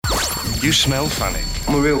You smell funny.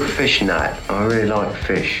 I'm a real fish nut. I really like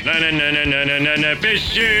fish. No,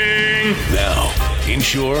 fishing! Now,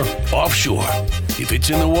 inshore, offshore. If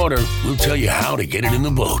it's in the water, we'll tell you how to get it in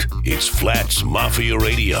the boat. It's Flats Mafia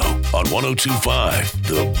Radio on 102.5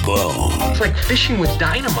 The Bone. It's like fishing with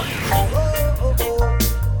dynamite.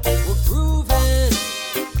 We're grooving,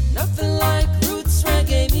 nothing like roots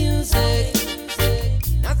reggae music.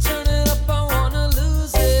 Now turn it up, I wanna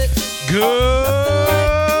lose it. Good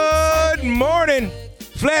morning.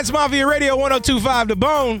 Flats Mafia Radio 102.5 The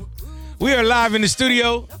Bone. We are live in the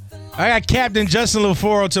studio. I got Captain Justin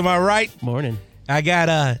LaForo to my right. Morning. I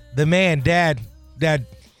got the man, Dame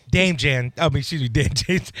James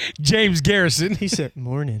Garrison. He said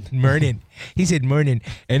morning. Morning. He said morning.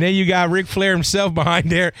 And then you got Ric Flair himself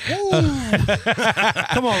behind there.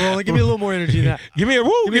 Come on, Roland. Give me a little more energy than that. Give me a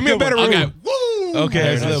woo. Give me a better woo. Okay. Woo.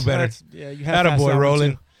 Okay, it's a little better. You have that a boy,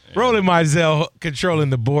 Roland. Roland Mizell controlling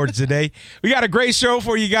the board today. We got a great show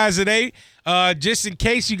for you guys today. Just in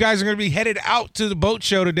case you guys are going to be headed out to the boat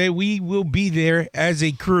show today, we will be there as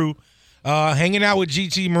a crew, hanging out with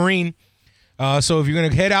GT Marine. So if you're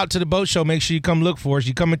going to head out to the boat show, make sure you come look for us.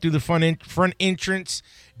 You're coming through the front entrance.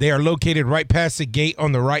 They are located right past the gate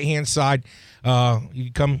on the right-hand side.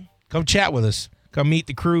 You come chat with us. Come meet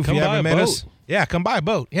the crew if you haven't met us. Yeah, come by a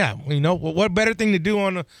boat. Yeah, you know, what better thing to do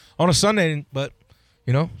on a Sunday but,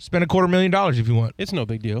 you know, spend $250,000 if you want. It's no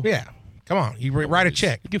big deal. Yeah. Come on. You write a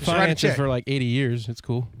check. You can finance it for like 80 years. It's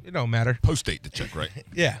cool. It don't matter. Post-date the check, right?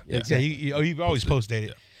 Yeah. You've always post-dated.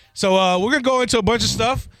 Yeah. So we're going to go into a bunch of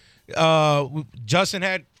stuff. Justin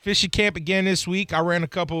had fishing camp again this week. I ran a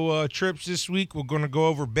couple trips this week. We're going to go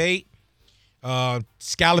over bait.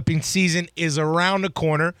 Scalloping season is around the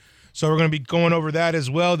corner, so we're going to be going over that as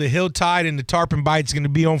well. The hill tide and the tarpon bite is going to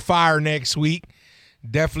be on fire next week.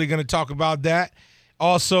 Definitely going to talk about that.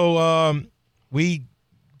 Also,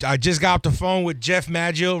 I just got off the phone with Jeff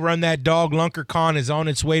Maggio. Run That Dog Lunker Con is on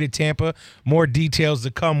its way to Tampa. More details to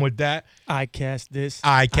come with that. I cast this.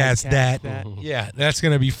 I cast that. Yeah, that's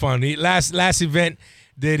gonna be fun. The last event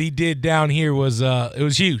that he did down here was it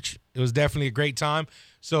was huge. It was definitely a great time.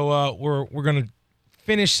 So we're gonna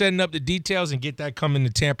finish setting up the details and get that coming to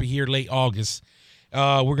Tampa here late August.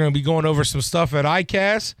 We're gonna be going over some stuff at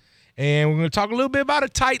ICAST, and we're gonna talk a little bit about a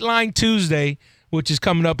Tight Line Tuesday, which is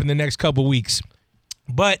coming up in the next couple weeks.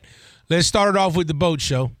 But let's start it off with the boat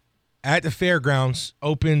show at the fairgrounds.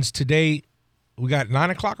 Opens today. We got 9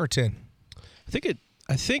 o'clock or 10.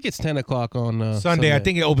 I think it's 10 o'clock on Sunday. I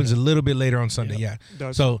think it opens a little bit later on Sunday. Yeah.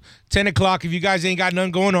 So 10 o'clock. If you guys ain't got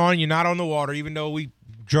nothing going on, you're not on the water. Even though we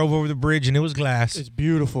drove over the bridge and it was glass. It's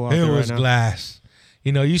beautiful out there. It was glass.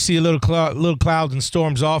 You know, you see a little clouds and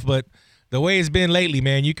storms off, but the way it's been lately,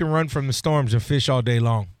 man, you can run from the storms and fish all day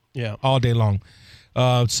long. Yeah, all day long.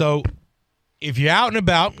 So if you're out and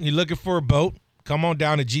about, you're looking for a boat, come on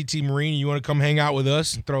down to GT Marine. You want to come hang out with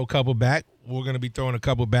us and throw a couple back. We're going to be throwing a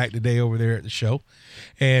couple back today over there at the show.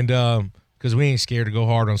 And because we ain't scared to go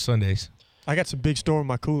hard on Sundays. I got some big storm in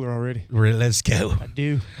my cooler already. Let's go. I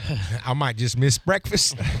do. I might just miss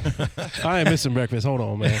breakfast. I ain't missing breakfast. Hold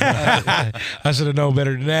on, man. I should have known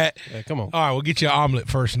better than that. Yeah, come on. All right, we'll get you an omelet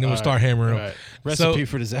first, and then we'll start hammering them. Right. Recipe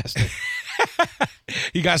for disaster.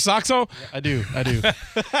 You got socks on? I do. Forgot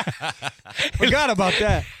about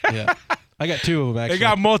that. Yeah. I got two of them, actually. They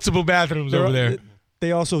got multiple bathrooms over there.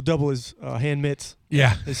 They also double as hand mitts.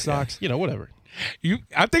 Yeah. His socks. You know, whatever.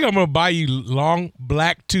 I think I'm going to buy you long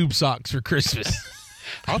black tube socks for Christmas.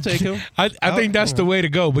 I'll take them. I think that's the way to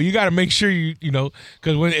go. But you got to make sure you know,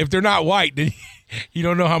 because if they're not white, then you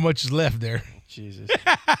don't know how much is left there. Jesus.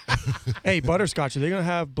 Hey, Butterscotch, are they going to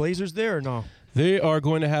have blazers there or no? They are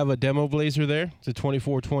going to have a demo blazer there. It's a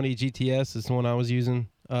 2420 GTS. It's the one I was using.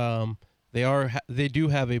 They do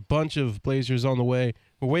have a bunch of blazers on the way.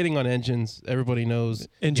 We're waiting on engines. Everybody knows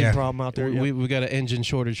engine problem out there. We got an engine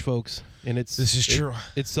shortage, folks, and this is true.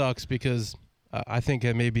 It sucks because I think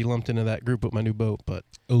I may be lumped into that group with my new boat, but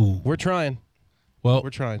we're trying. Well,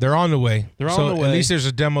 we're trying. They're on the way. They're on the way. At least there's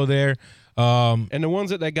a demo there. And the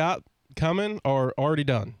ones that they got coming are already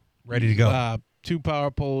done, ready to go. 2 power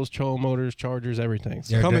poles, trolling motors, chargers, everything.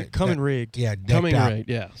 So coming rigged. Yeah, coming out. rigged.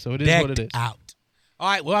 Yeah, so it is what it is. Out. All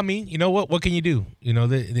right. Well, I mean, you know what? What can you do? You know,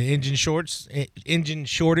 the engine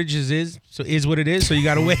shortages is what it is. So you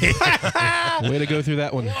got to wait. Way to go through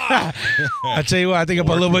that one. I tell you what, I think I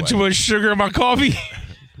put a little bit too much sugar in my coffee.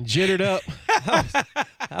 Jittered up.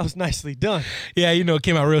 That was nicely done. Yeah, you know, it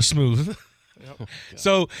came out real smooth. Yep.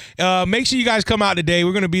 So make sure you guys come out today.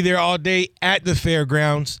 We're going to be there all day at the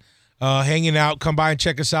fairgrounds, hanging out. Come by and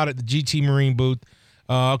check us out at the GT Marine booth.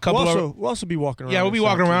 A couple We'll also be walking around. Yeah, we'll be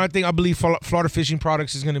walking inside, around. too. I believe Florida Fishing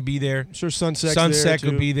Products is going to be there. I'm sure Sunset Sunset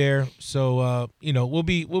will be there. So we'll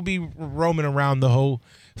be roaming around the whole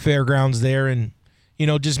fairgrounds there, and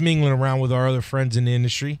just mingling around with our other friends in the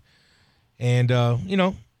industry. And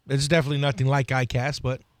it's definitely nothing like ICAST,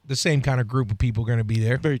 but the same kind of group of people are going to be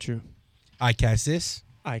there. Very true. ICAST this.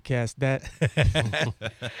 ICAST that.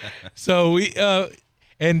 So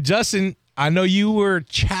and Justin, I know you were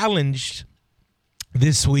challenged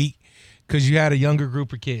this week because you had a younger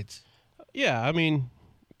group of kids. Yeah, I mean,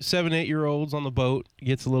 7-8-year-olds on the boat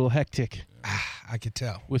gets a little hectic. I could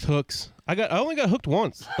tell. With hooks. I only got hooked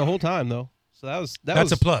once the whole time though. So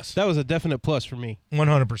that's a plus. That was a definite plus for me.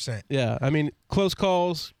 100%. Yeah, I mean, close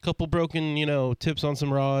calls, couple broken, tips on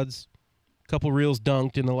some rods, couple reels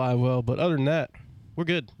dunked in the live well, but other than that, we're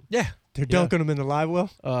good. Yeah. They're dunking them in the live well?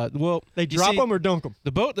 Well, they drop them or dunk them?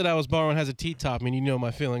 The boat that I was borrowing has a T-top. I mean,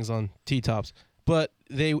 my feelings on T-tops. But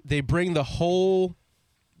they bring the whole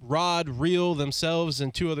rod, reel themselves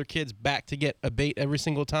and 2 other kids back to get a bait every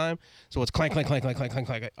single time. So it's clank, clank, clank, clank, clank, clank,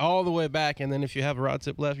 clank, all the way back. And then if you have a rod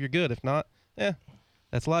tip left, you're good. If not,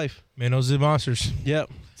 that's life. Minnows and monsters. Yep.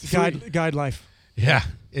 Guide life. Yeah,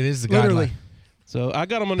 it is the guide Literally. life. So I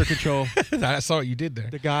got them under control. I saw what you did there.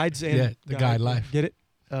 The guides and the guide life. Get it?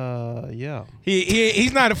 Yeah.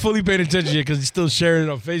 He's not fully paying attention yet because he's still sharing it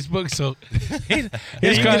on Facebook. So you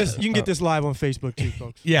can get this live on Facebook too,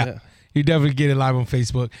 folks. Yeah, you definitely get it live on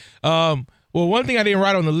Facebook. Well, one thing I didn't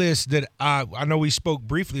write on the list that I know we spoke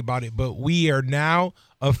briefly about it, but we are now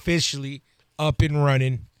officially up and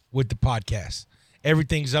running with the podcast.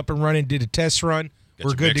 Everything's up and running. Did a test run.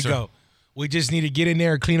 We're good to go. We just need to get in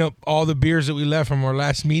there and clean up all the beers that we left from our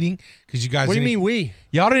last meeting because you guys. What do you mean we?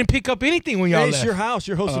 Y'all didn't pick up anything when y'all left. It's your house.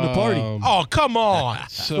 You're hosting the party. Oh, come on!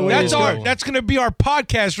 So That's gonna be our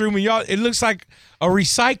podcast room, and y'all. It looks like a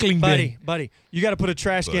recycling bin. Buddy, you got to put a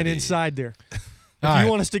trash can inside there. If you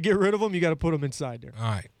want us to get rid of them, you got to put them inside there.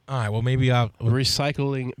 All right. Well, maybe a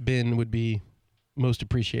recycling bin would be most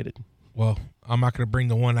appreciated. Well, I'm not gonna bring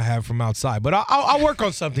the one I have from outside, but I'll work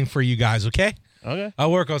on something for you guys. Okay. Okay.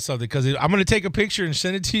 I'll work on something because I'm gonna take a picture and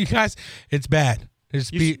send it to you guys. It's bad.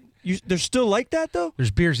 They're still like that though. There's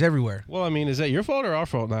beers everywhere. Well, I mean, is that your fault or our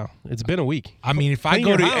fault now? It's been a week. I mean, if I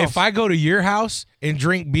go to your house and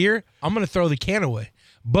drink beer, I'm gonna throw the can away.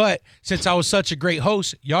 But since I was such a great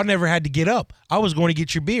host, y'all never had to get up. I was going to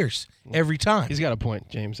get your beers every time. He's got a point,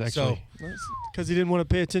 James. Actually, because he didn't want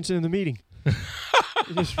to pay attention in the meeting.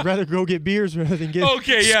 He'd just rather go get beers rather than get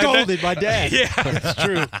scolded by Dad. Yeah, that's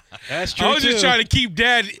true. That's true. I was just trying to keep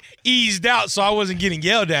Dad eased out so I wasn't getting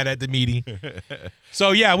yelled at the meeting.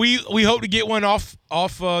 So yeah, we hope to get one off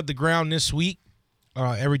the ground this week.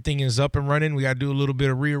 Everything is up and running. We got to do a little bit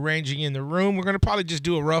of rearranging in the room. We're gonna probably just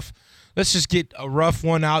do let's just get a rough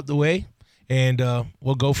one out the way, and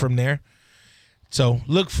we'll go from there. So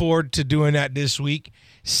look forward to doing that this week.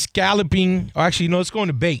 Scalloping. Actually, it's going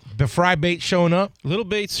to bait. The fry bait showing up. Little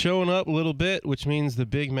bait's showing up a little bit, which means the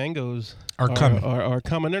big mangoes are coming. Are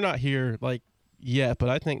coming. They're not here yet, but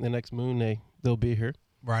I think the next moon they'll be here.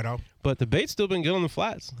 Right on. But the bait's still been good on the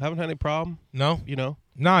flats. Haven't had any problem. No.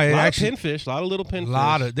 No. It actually of pinfish. A lot of little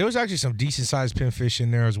pinfish. There was actually some decent sized pinfish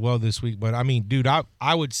in there as well this week. But I mean, dude,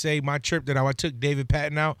 I would say my trip that I took David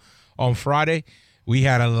Patton out on Friday, we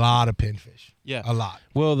had a lot of pinfish. Yeah. A lot.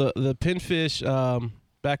 Well, the pinfish,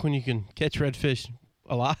 back when you can catch redfish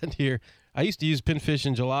a lot here, I used to use pinfish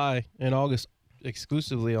in July and August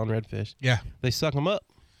exclusively on redfish. Yeah. They suck them up.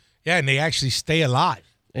 Yeah, and they actually stay alive.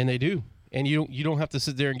 And they do. And you don't have to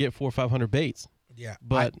sit there and get 400 or 500 baits. Yeah.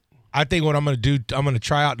 But I think what I'm going to do, I'm going to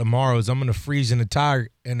try out tomorrow is I'm going to freeze an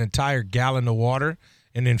entire gallon of water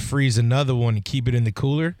and then freeze another one and keep it in the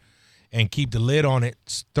cooler and keep the lid on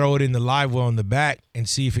it, throw it in the live well in the back and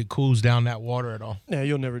see if it cools down that water at all. Yeah,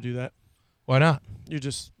 you'll never do that. Why not? You're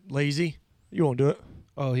just lazy. You won't do it.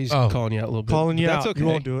 Oh, he's calling you out a little bit. Calling you That's out. Okay. You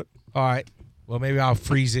won't do it. All right. Well, maybe I'll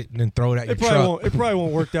freeze it and then throw it at your truck. It probably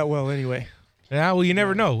won't work that well anyway. Yeah, well, you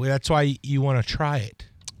never know. That's why you want to try it.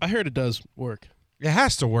 I heard it does work. It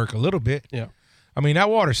has to work a little bit. Yeah. I mean, that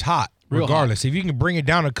water's hot Real regardless. hot. If you can bring it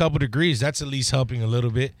down a couple degrees, that's at least helping a little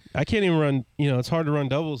bit. I can't even run, it's hard to run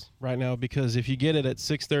doubles right now because if you get it at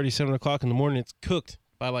 6:30, 7 o'clock in the morning, it's cooked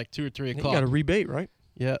by like 2 or 3 o'clock. You got to rebait, right?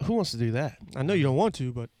 Yeah. Who wants to do that? I know you don't want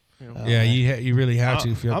to, but. Yeah, you really have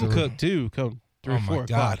to. If you have I'm to cooked too. Come 3 or 4 my o'clock.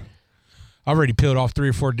 God. I already peeled off 3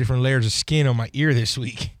 or 4 different layers of skin on my ear this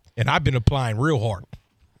week, and I've been applying real hard.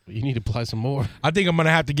 You need to apply some more. I think I'm going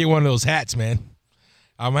to have to get one of those hats, man.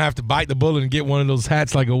 I'm going to have to bite the bullet and get one of those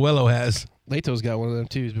hats like Abuelo has. Leto's got one of them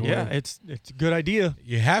too. Yeah, it's a good idea.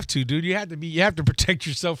 You have to, dude. You have to protect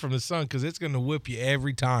yourself from the sun because it's going to whip you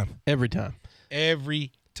every time. Every time.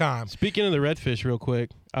 Every time. Speaking of the redfish real quick,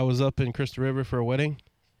 I was up in Crystal River for a wedding,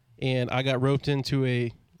 and I got roped into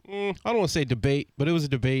I don't want to say debate, but it was a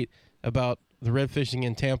debate about the red fishing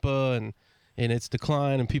in Tampa and its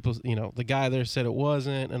decline, and people, the guy there said it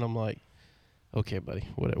wasn't, and I'm like, okay, buddy,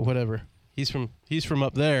 whatever. He's from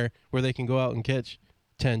up there where they can go out and catch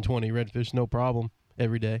 10, 20 redfish, no problem,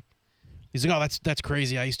 every day. He's like, oh, that's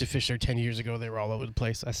crazy. I used to fish there 10 years ago. They were all over the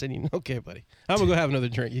place. I said, okay, buddy. I'm going to go have another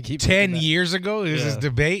drink. You keep 10 years ago? There's this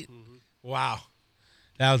debate? Mm-hmm. Wow.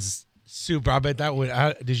 That was super. I bet that would.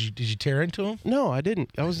 Did you tear into him? No, I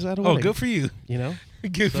didn't. I was at a Oh, wedding. good for you.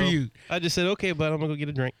 Good for you. I just said, okay, bud, I'm going to go get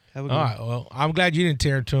a drink. Have a good All one. right. Well, I'm glad you didn't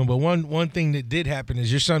tear into him. But one thing that did happen is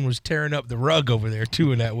your son was tearing up the rug over there,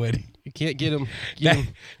 too, in that wedding. You can't get him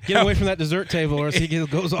away from that dessert table or else he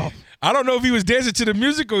goes off. I don't know if he was dancing to the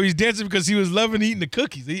music or he's dancing because he was loving eating the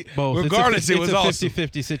cookies. Both. Regardless, it was awesome. It's a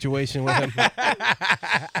 50-50 situation with him.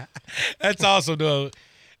 That's awesome, though.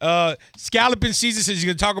 Scalloping season says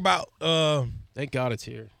you're going to talk about Thank God it's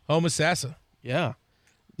here. Homosassa. Yeah.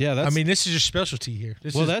 Yeah, this is your specialty here.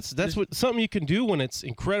 That's something you can do when it's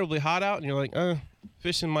incredibly hot out and you're like,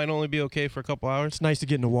 fishing might only be okay for a couple hours. It's nice to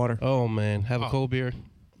get in the water. Oh, man. Have a cold beer.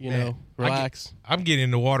 Relax. I'm getting in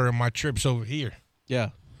the water on my trips over here. Yeah.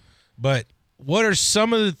 But what are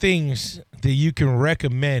some of the things that you can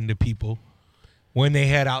recommend to people when they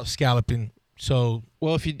head out scalloping? So,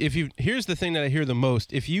 well, if you here's the thing that I hear the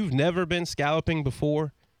most. If you've never been scalloping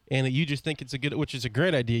before and you just think it's which is a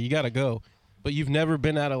great idea, you got to go. But you've never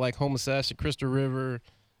been out of like Homosassa, Crystal River,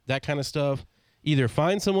 that kind of stuff, either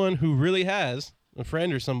find someone who really has, a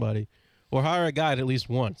friend or somebody, or hire a guide at least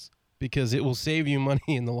once, because it will save you money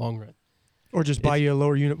in the long run. Or just buy you a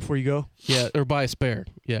lower unit before you go. Yeah, or buy a spare.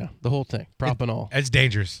 Yeah, the whole thing, prop and all. That's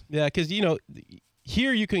dangerous. Yeah, because,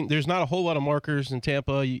 here there's not a whole lot of markers in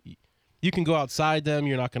Tampa. You can go outside them.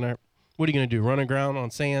 You're not going to, what are you going to do, run aground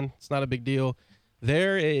on sand? It's not a big deal.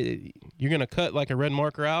 There, you're going to cut like a red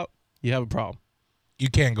marker out, you have a problem. You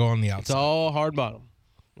can't go on the outside. It's all hard bottom.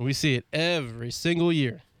 We see it every single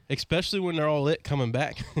year, especially when they're all lit coming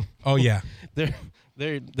back. Oh, yeah.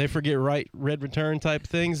 They forget red return type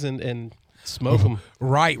things and smoke them.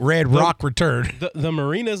 Red rock return. The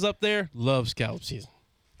marinas up there love scallop season.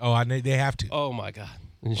 Oh, they have to. Oh, my God.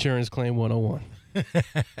 Insurance claim 101.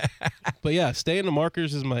 But, yeah, stay in the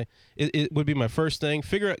markers it would be my first thing.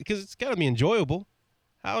 Figure out, because it's got to be enjoyable.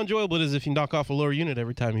 How enjoyable it is if you knock off a lower unit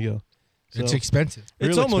every time you go. So, it's expensive.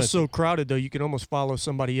 It's almost so crowded, though, you can almost follow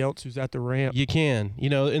somebody else who's at the ramp. You can.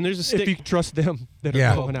 And there's a stick. If you trust them that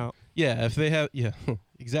are going out. Yeah, if they have,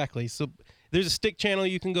 exactly. So there's a stick channel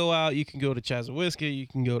you can go out. You can go to Chazawiska. You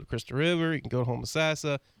can go to Crystal River. You can go to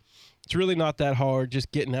Homosassa. It's really not that hard.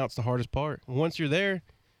 Just getting out's the hardest part. Once you're there,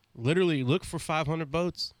 literally look for 500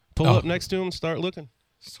 boats. Pull up next to them, start looking.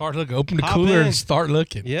 Start looking. Open the cooler and start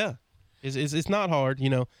looking. Yeah. It's not hard.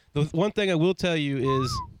 The one thing I will tell you is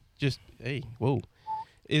just,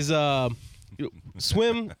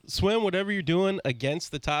 swim whatever you're doing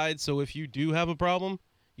against the tide. So if you do have a problem,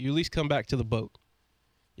 you at least come back to the boat.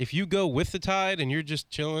 If you go with the tide and you're just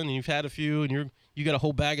chilling and you've had a few and you got a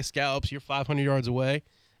whole bag of scallops, you're 500 yards away,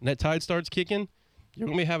 and that tide starts kicking, you're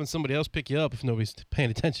gonna be having somebody else pick you up if nobody's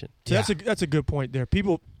paying attention. So that's a good point there.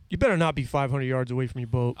 People, you better not be 500 yards away from your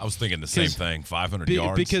boat. I was thinking the same thing. 500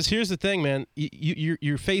 yards. Because here's the thing, man.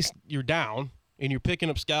 You're down and you're picking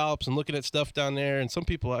up scallops and looking at stuff down there. And some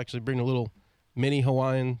people actually bring the little mini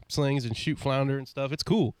Hawaiian slings and shoot flounder and stuff. It's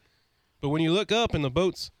cool. But when you look up and the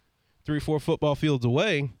boat's 3-4 football fields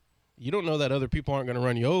away, you don't know that other people aren't going to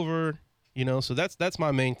run you over. So that's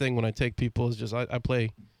my main thing when I take people is just I play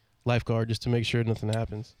lifeguard just to make sure nothing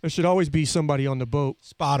happens. There should always be somebody on the boat.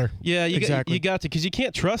 Spotter. Yeah, you got to, because you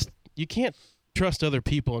can't trust other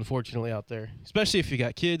people, unfortunately, out there. Especially if you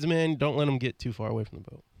got kids, man. Don't let them get too far away from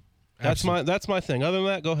the boat. That's my thing. Other than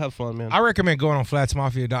that, go have fun, man. I recommend going on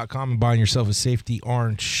FlatsMafia.com and buying yourself a safety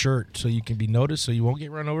orange shirt so you can be noticed, so you won't get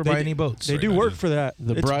run over by any boats. They do work for that.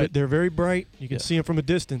 They're very bright. You can see them from a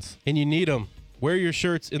distance. And you need them. Wear your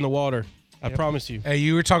shirts in the water. I promise you. Hey,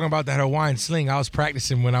 you were talking about that Hawaiian sling. I was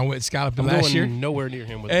practicing when I went scalloping last year. Nowhere near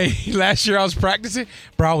him with it. Last year I was practicing.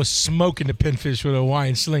 Bro, I was smoking the pinfish with a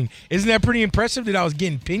Hawaiian sling. Isn't that pretty impressive that I was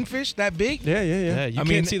getting pinfish that big? Yeah. You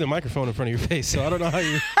can't see the microphone in front of your face, so I don't know how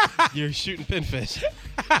you're shooting pinfish.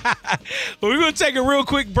 Well, we're going to take a real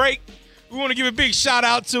quick break. We want to give a big shout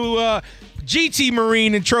out to GT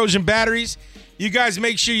Marine and Trojan Batteries. You guys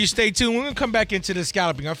make sure you stay tuned. We're going to come back into the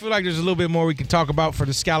scalloping. I feel like there's a little bit more we can talk about for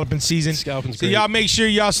the scalloping season. Scalloping's so great. y'all make sure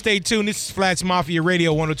y'all stay tuned. This is Flats Mafia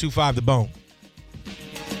Radio 102.5 The Bone.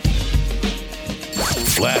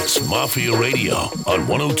 Flats Mafia Radio on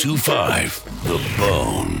 102.5 The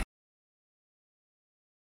Bone.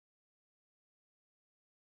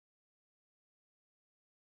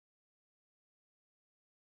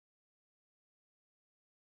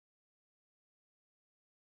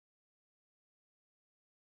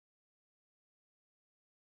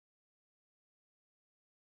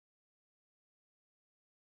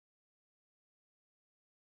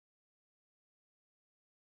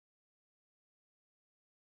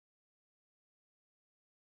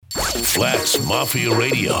 Flats Mafia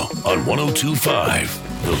Radio on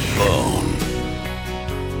 102.5 The Bone.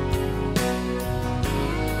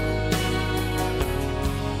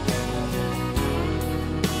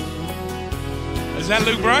 Is that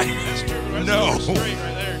Luke Bryan? No.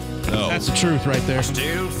 No. That's the truth right there.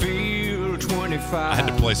 Still feel 25. I had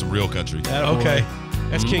to play some real country. Okay.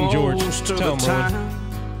 That's King George. Most of Tell the him, Roland.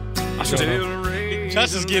 time, I still raise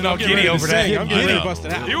Justin's getting all Getting giddy ready to over that. sing. I'm getting ready know. to bust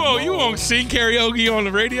it out. You won't sing karaoke on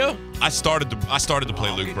the radio? I started to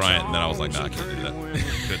play Luke Bryant, and then I was like, nah, I can't do that.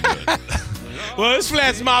 Couldn't do it. Well, it's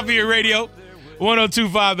Flats Mafia Radio,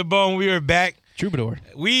 102.5 The Bone. We are back. Troubadour.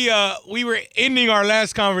 We were ending our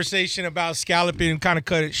last conversation about scalloping, kind of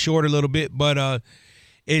cut it short a little bit, but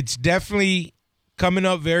it's definitely coming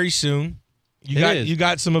up very soon. You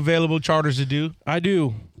got some available charters to do. I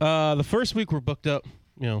do. The first week we're booked up,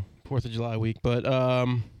 4th of July week, but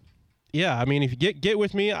yeah, I mean, if you get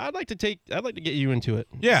with me, I'd like to get you into it.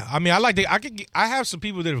 Yeah, I mean, I have some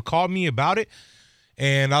people that have called me about it,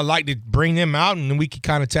 and I'd like to bring them out, and then we can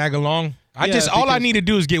kind of tag along. All I need to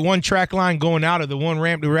do is get one track line going out of the one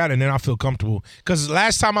ramp that we're at, and then I feel comfortable. Because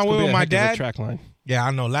last time I went with my dad, track line. Yeah,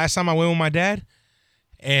 I know. Last time I went with my dad,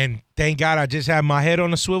 and thank God I just had my head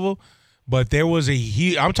on the swivel. But there was a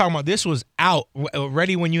huge. I'm talking about this was out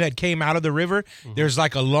already when you had came out of the river. Mm-hmm. There's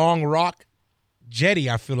like a long rock jetty.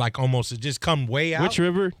 I feel like almost it just come way out. Which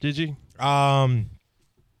river did you? I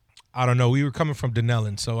don't know. We were coming from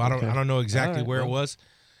Denellen, so I don't know exactly where it was.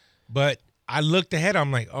 But I looked ahead.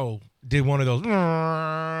 I'm like, oh. Did one of those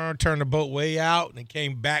turn the boat way out and it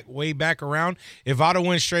came way back around. If I'd have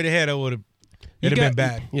went straight ahead, it'd have been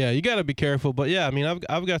bad. Yeah, you got to be careful. But yeah, I mean,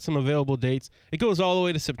 I've got some available dates. It goes all the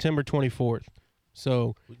way to September 24th.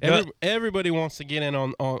 So everybody wants to get in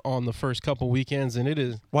on the first couple weekends, and it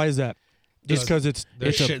is. Why is that? Just because it's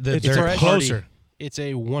they're closer. It's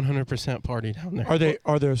a 100% party down there.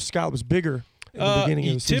 Are their scallops bigger in the beginning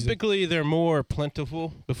of the season? Typically, they're more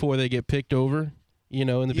plentiful before they get picked over. In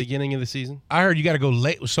the beginning of the season. I heard you got to go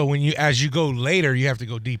late. So as you go later, you have to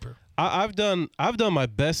go deeper. I've done my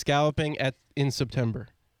best scalloping in September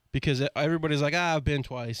because everybody's like, I've been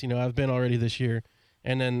twice. I've been already this year,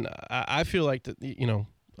 and then I feel like that.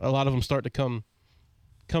 A lot of them start to come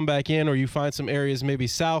back in, or you find some areas maybe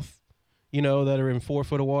south, that are in 4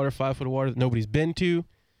 foot of water, 5 foot of water that nobody's been to,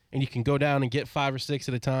 and you can go down and get 5 or 6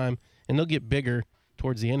 at a time, and they'll get bigger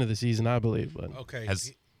towards the end of the season, I believe. But okay.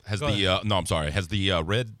 Has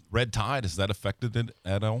the red tide, has that affected it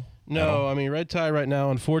at all? No, I mean, red tide right now,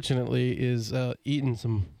 unfortunately, is eating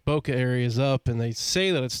some Boca areas up, and they say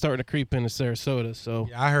that it's starting to creep into Sarasota. So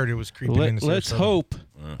yeah, I heard it was creeping into Sarasota.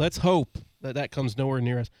 Let's hope that comes nowhere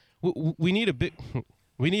near us. We need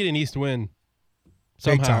an east wind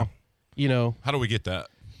somehow. How do we get that?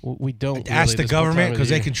 We don't ask really the government because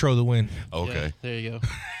they control the wind. Okay, yeah, there you go.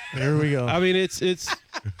 There we go. I mean, it's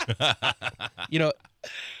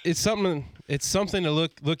it's something to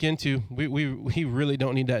look into. We really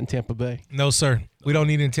don't need that in Tampa Bay. No, sir. We don't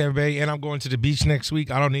need it in Tampa Bay, and I'm going to the beach next week.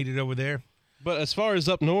 I don't need it over there. But as far as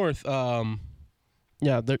up north,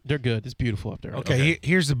 yeah, they're good. It's beautiful up there. Okay.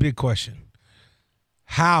 Here's the big question: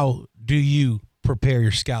 how do you prepare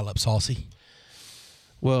your scallops, Halsey?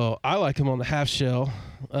 Well, I like them on the half shell,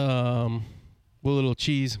 with a little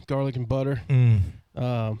cheese, garlic, and butter.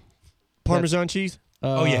 Parmesan cheese.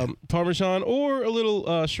 Parmesan or a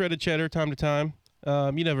little shredded cheddar time to time.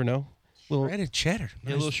 You never know. Shredded cheddar. Nice.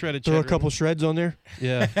 Yeah, a little shredded cheddar. Throw a couple shreds on there.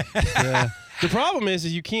 Yeah. Yeah. The problem is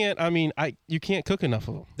you can't. I mean, you can't cook enough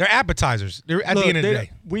of them. They're appetizers. They're at the end of the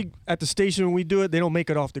day. We at the station when we do it, they don't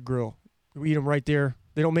make it off the grill. We eat them right there.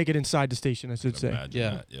 They don't make it inside the station. I should say.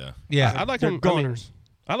 Yeah. Yeah. I like them. Goners.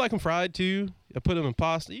 I like them fried too. I put them in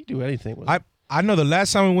pasta. You can do anything with them. I know the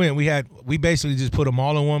last time we went, we basically just put them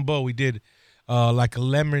all in one bowl. We did like a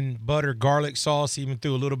lemon butter garlic sauce, even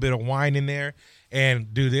threw a little bit of wine in there,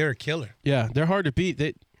 and dude, they're a killer. Yeah, they're hard to beat.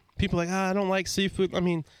 People are like, I don't like seafood. I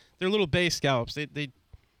mean, they're little bay scallops.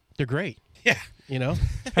 They're great. Yeah.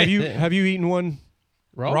 Have you eaten one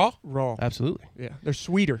raw? Raw. Absolutely. Yeah, they're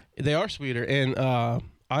sweeter. They are sweeter, and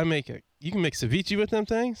you can make ceviche with them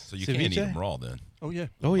things. So you can't eat them raw then. Oh yeah.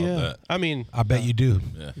 Oh yeah. That. I mean, I bet you do.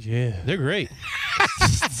 Yeah. They're great.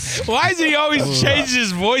 Why does he always change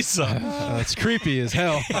his voice up? It's creepy as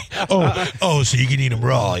hell. So you can eat them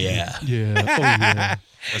raw, yeah. Yeah. Oh yeah.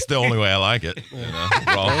 That's the only way I like it.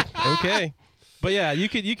 Raw. Okay. But yeah, you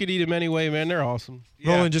could eat them anyway, man. They're awesome.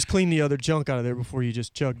 Yeah. Roland, just clean the other junk out of there before you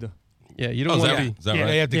just chug the. Yeah, you don't want to be. Is that Yeah, right?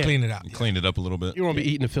 they have to clean it out. You cleaned it up a little bit. You want to be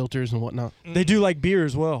eating the filters and whatnot. They do like beer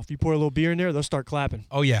as well. If you pour a little beer in there, they'll start clapping.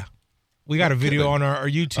 Oh yeah, we got a video on our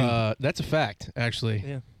YouTube. That's a fact, actually.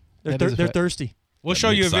 Yeah, That they're is a fact. thirsty. We'll show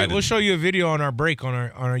you. We'll show you a video on our break on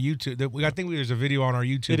our YouTube. I think there's a video on our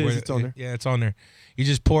YouTube. It is. It's on there. Yeah, it's on there. You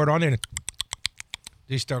just pour it on there and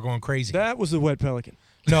they start going crazy. That was the wet pelican.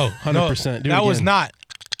 No, 100%. That was not.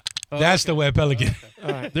 That's the wet pelican.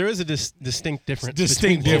 All right. There is a distinct difference.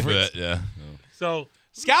 Distinct between difference. Bit, yeah. So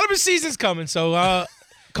scalloping season's coming. So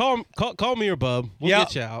Call me or Bub. We'll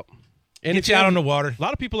get you out. And get you out on the water. A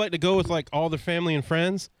lot of people like to go with like all their family and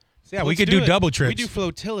friends. Yeah, we Let's could do it. double trips. We do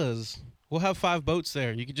flotillas. We'll have 5 boats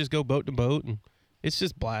there. You could just go boat to boat, and it's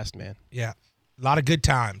just blast, man. Yeah, a lot of good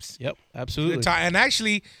times. Yep, absolutely. Good time. And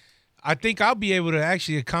actually, I think I'll be able to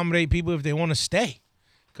actually accommodate people if they want to stay.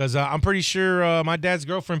 Because I'm pretty sure my dad's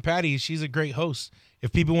girlfriend, Patty, she's a great host.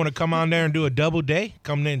 If people want to come on there and do a double day,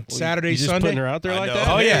 come in Saturday, you just Sunday. putting her out there like know. that?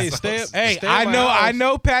 Oh, yeah. Hey, stay I at my know. house. I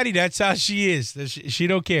know Patty. That's how she is. She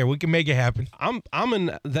don't care. We can make it happen. I'm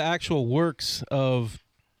in the actual works of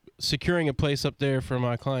securing a place up there for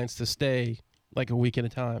my clients to stay like a week at a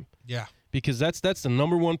time. Yeah. Because that's the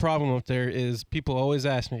number one problem up there is people always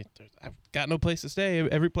ask me, I've got no place to stay.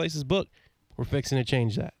 Every place is booked. We're fixing to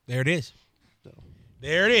change that. There it is.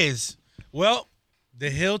 There it is. Well, the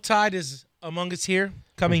Hill Tide is among us here,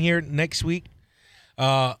 coming here next week.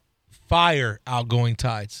 Fire outgoing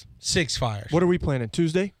tides. 6 fires. What are we planning?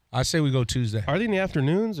 Tuesday? I say we go Tuesday. Are they in the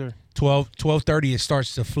afternoons or 12:30 it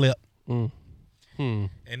starts to flip. Mm.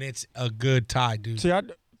 And it's a good tide, dude. See,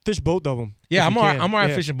 I'd fish both of them. Yeah, I'm all right. can. I'm all right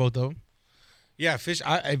Yeah. fishing both of them. Yeah, fish.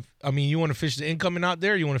 I mean, you want to fish the incoming out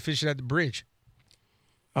there? Or you want to fish it at the bridge?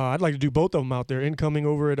 I'd like to do both of them out there. Incoming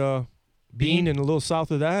over at Bean and a little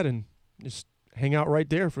south of that, and just hang out right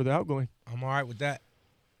there for the outgoing. I'm all right with that.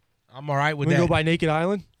 I'm all right with We that. go by Naked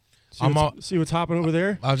Island. See what's hopping over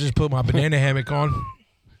there. I'll just put my banana hammock on.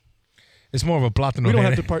 It's more of a platano. We don't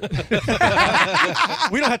have hammock. to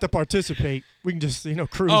we don't have to participate. We can just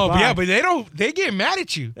cruise. Oh by. yeah, but they don't. They get mad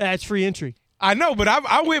at you. That's free entry. I know, but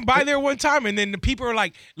I went by there one time, and then the people are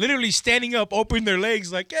like literally standing up, opening their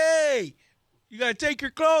legs, like, "Hey, you gotta take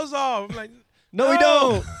your clothes off." I'm like, No, we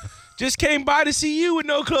don't. Just came by to see you with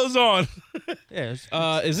no clothes on. Yeah.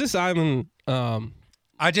 is this island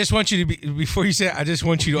I just want you to be before you say it, I just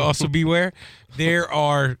want you to also beware. There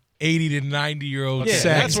are 80 to 90-year-old Yeah,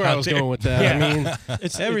 sags that's where I out was there. going with that. Yeah. I mean,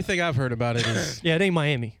 it's everything I've heard about it is Yeah, it ain't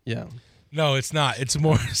Miami. yeah. No, it's not. It's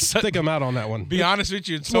more. I think I'm out on that one. Be honest with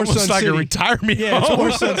you, it's more almost Sun like a City. retirement Yeah, it's home.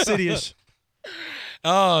 more Sun City-ish.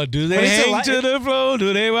 Oh, do they But it's a hang li- to the floor?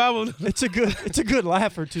 Do they wobble? It's a good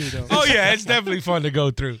laugh or two though. Oh yeah, it's definitely fun to go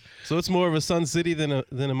through. So it's more of a Sun City than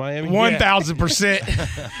a Miami.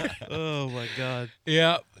 1,000%. Oh my God.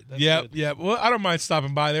 Yep. good. Yep. Well, I don't mind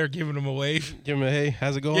stopping by there, giving them a wave. Give him a hey.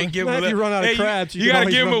 How's it Yeah, going? give Now, them if you run out of crabs, you you can gotta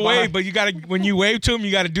always give them a run by. wave, but you gotta when you wave to them,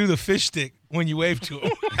 you gotta do the fish stick when you wave to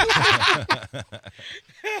them.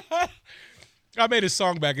 I made a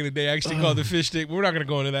song back in the day actually called the fish stick. But we're not gonna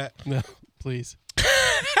go into that. No, please.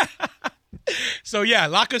 So yeah,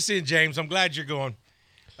 lock us in, James. I'm glad you're going.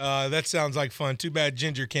 That sounds like fun. Too bad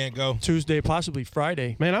Ginger can't go. Tuesday, possibly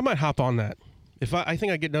Friday. Man, I might hop on that. If I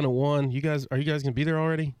think I get done at 1. Are you guys gonna be there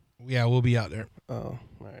already? Yeah, we'll be out there. Oh, all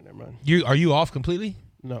right, never mind. Are you off completely?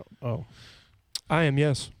 No. Oh, I am,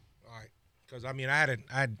 yes. All right, because I mean, I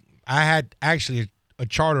had actually a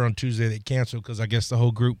charter on Tuesday that canceled because I guess the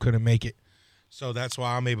whole group couldn't make it, so that's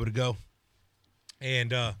why I'm able to go.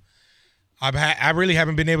 And I really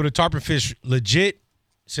haven't been able to tarpon fish legit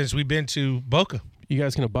since we've been to Boca. you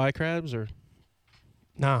guys gonna buy crabs or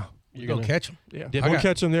Nah. you're Go gonna catch them. Yeah. Dip We'll them.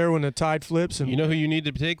 catch them there when the tide flips. And You know who you need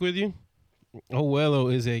to take with you?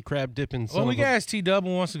 Wello is a crab dipping son Well, we of a- can ask T-Dub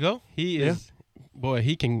who wants to go. He is. Boy,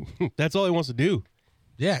 he can. That's all he wants to do.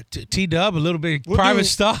 Yeah, T-Dub, a little bit We'll private do-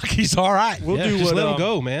 stock. He's all right. we'll Yeah, do just what let him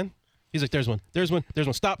go, man. He's like, there's one.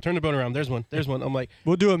 Stop, turn the boat around. There's one. I'm like,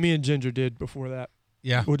 We'll do what me and Ginger did before that.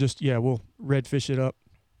 Yeah, We'll redfish it up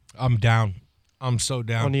I'm down. I'm so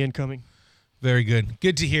down. on the incoming. Very good.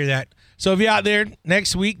 Good to hear that. So if you're out there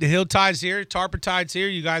next week, the Hill Tide's here, Tarpon Tide's here.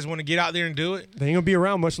 You guys want to get out there and do it? They ain't gonna be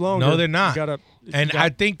around much longer. No, they're not. And I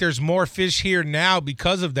think there's more fish here now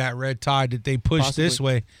because of that red tide that they pushed this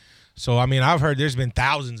Possibly. way. So, I mean, I've heard there's been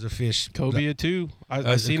thousands of fish. cobia too.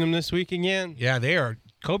 I seen him this week again. Yeah, they are.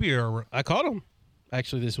 Cobia are. I caught him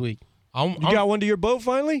actually this week. you got one to your boat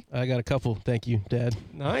finally. I got a couple. Thank you, Dad.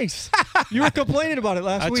 Nice. You were complaining about it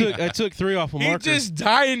last week. I took 3 off a He's marker. just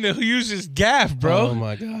dying to use his gaff, bro. Oh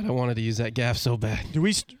my God, I wanted to use that gaff so bad.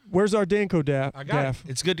 Where's our Danco I got gaff?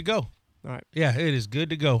 it. It's good to go. All right. Yeah, it is good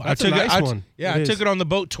to go. That's I took a nice it, one. Yeah, It I took is. it on the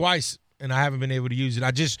boat twice, and I haven't been able to use it.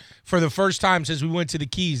 I just, for the first time since we went to the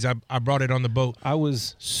Keys, I brought it on the boat. I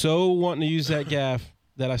was so wanting to use that gaff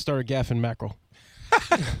that I started gaffing mackerel.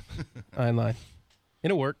 I ain't lying.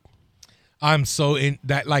 And it worked. I'm so in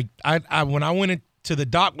that. Like, I when I went to the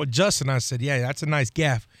dock with Justin. I said, yeah, that's a nice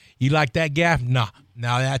gaff. You like that gaff? Nah,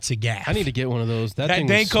 now that's a gaff. I need to get one of those. That thing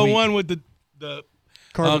was Danco sweet. one with the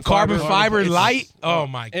Carbon fiber fiber. light. Oh,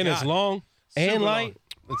 my God. And it's long and Super light. long.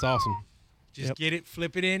 It's awesome. Just get it,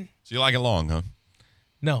 flip it in. So you like it long, huh?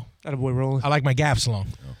 No, That boy rolling. I like my gaffs long.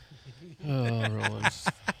 Oh, Rollins.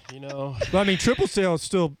 You know, But I mean, Triple Sail is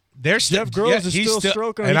still. There's Jeff Groves is still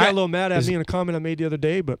stroking. He and got I- a little mad at me in a comment I made the other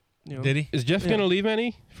day, but you know, Did he? is Jeff gonna leave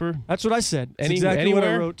any for? that's what I said. That's exactly what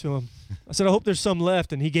I wrote to him. I said, I hope there's some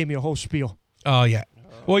left, and he gave me a whole spiel. Oh, yeah.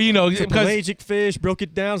 Well, you know, It's a because pelagic fish, broke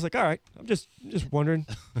it down. I was like, all right, I'm just wondering.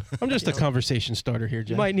 I'm just a conversation starter here, You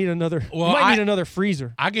Jeff. might need another. Well, you might I- need another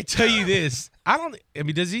freezer. I can tell you this. I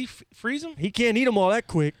mean, does he freeze them? He can't eat them all that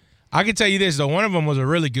quick. I can tell you this, though. One of them was a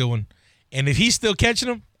really good one. And if he's still catching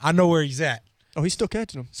them, I know where he's at. Oh, he's still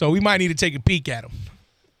catching them. So we might need to take a peek at him.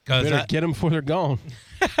 Better get them before they're gone.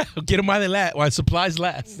 Get them while they last, while supplies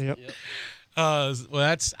last. Yep. Well,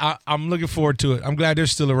 I'm looking forward to it. I'm glad they're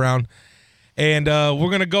still around. And we're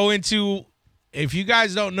going to go into, if you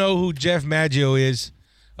guys don't know who Jeff Maggio is,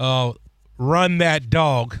 Run That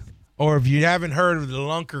Dog. Or if you haven't heard of the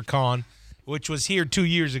LunkerCon, which was here 2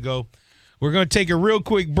 years ago, we're going to take a real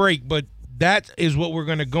quick break, but that is what we're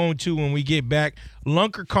going to go into when we get back.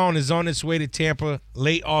 LunkerCon is on its way to Tampa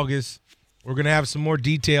late August. We're going to have some more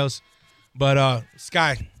details. But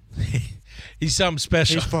Sky, he's something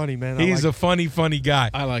special. He's funny, man. He's a funny guy.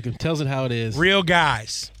 I like him. Tells it how it is. Real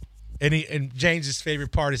guys. And James's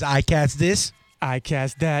favorite part is I cast this. I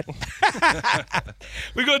cast that.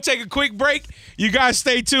 We're going to take a quick break. You guys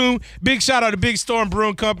stay tuned. Big shout out to Big Storm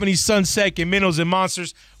Brewing Company, Sunset, and Minnows and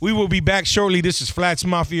Monsters. We will be back shortly. This is Flats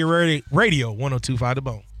Mafia Radio, 102.5 The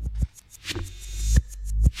Bone.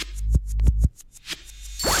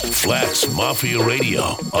 Flats Mafia Radio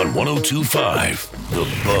on 102.5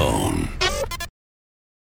 The Bone.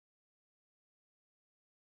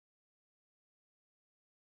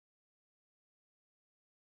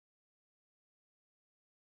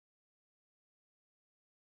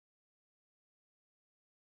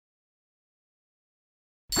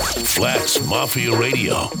 Flats Mafia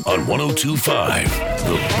Radio on 102.5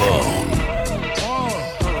 The Bone.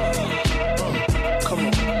 Come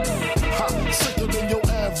on. Hot, sicker than your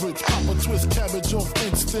average. Pop a twist cabbage off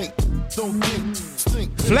instinct. Don't think,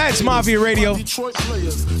 stink. Flats Mafia Radio,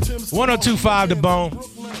 102.5 The Bone.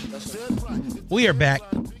 We are back.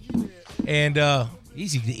 And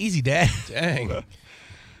easy, Dad. Dang.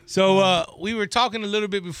 So we were talking a little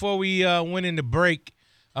bit before we went into break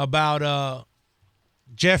about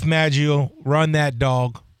Jeff Maggio, Run That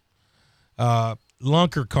Dog,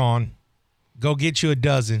 LunkerCon. Go get you a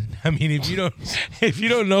dozen. I mean, if you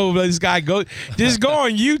don't know this guy, just go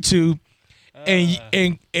on YouTube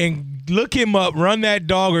and look him up. Run That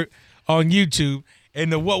Dog on YouTube.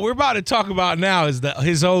 And what we're about to talk about now is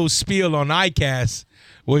his whole spiel on ICAST,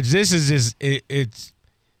 which this is just it's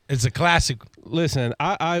a classic. Listen,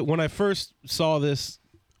 I when I first saw this,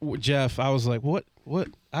 Jeff, I was like, what?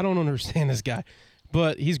 I don't understand this guy.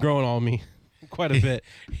 But he's growing on me quite a bit.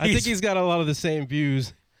 I think he's got a lot of the same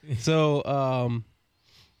views. So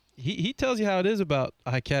he tells you how it is about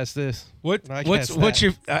I cast this. What's that.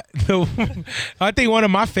 your? I think one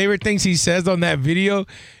of my favorite things he says on that video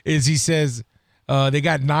is he says they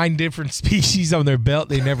got 9 different species on their belt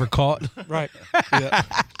they never caught. Right.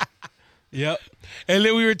 Yep. And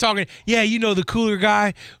then we were talking, the cooler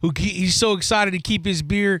guy who he's so excited to keep his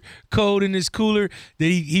beer cold in his cooler that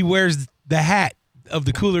he wears the hat of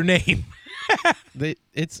the cooler name.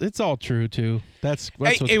 It's all true too. That's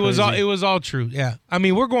what's it was crazy. it was all true. Yeah, I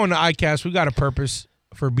mean we're going to ICAST. We got a purpose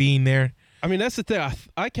for being there. I mean that's the thing.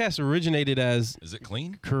 ICAST originated as. Is it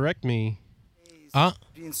clean? Correct me.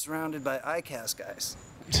 Being surrounded by ICAST guys.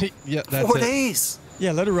 Yeah, that's 4 it. days.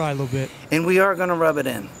 Yeah, let it ride a little bit. And we are going to rub it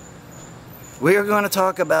in. We are going to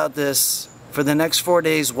talk about this for the next 4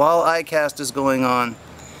 days while ICAST is going on.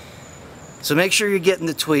 So make sure you're getting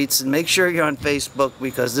the tweets and make sure you're on Facebook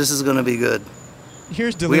because this is going to be good.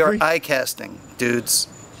 Here's We are delivery. ICASTing, dudes.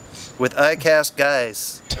 With ICAST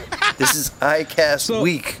guys. This is ICAST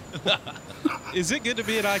week. Is it good to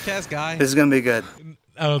be an ICAST guy? This is going to be good.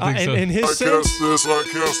 I don't think so. In his sense, this, I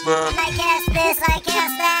cast that. I cast this, I cast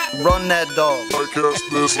that. Run that dog. I cast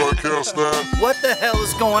this, I cast that. What the hell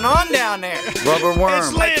is going on down there? Rubber worm.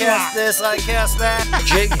 It's I cast this, I cast that.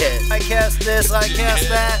 Jighead. I cast this, I cast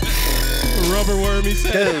that. Rubber worm, he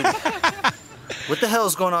said. Dude. What the hell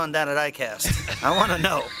is going on down at ICAST? I want to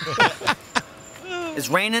know. It's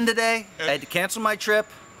raining today. I had to cancel my trip.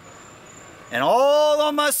 And all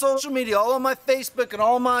on my social media, all on my Facebook and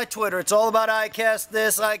all my Twitter, it's all about ICAST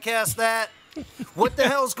this, ICAST that. What the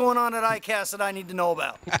hell's going on at ICAST that I need to know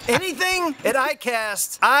about? Anything at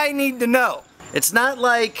ICAST, I need to know. It's not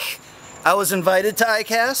like I was invited to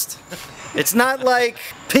ICAST. It's not like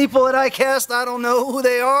people at ICAST, I don't know who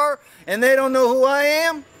they are, and they don't know who I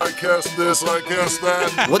am. I cast this, I cast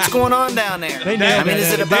that. What's going on down there? They nailed I mean, it.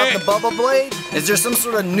 is it about the bubble blade? Is there some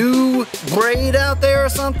sort of new braid out there or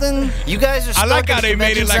something? You guys are stuck I like how at the they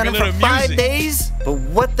made it convention like a center little for 5 music. days? But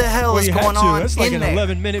what the hell is you had going to. on That's like in an there?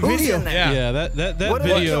 11-minute Who's video. in there? Yeah, that What-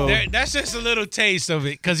 video. That's just a little taste of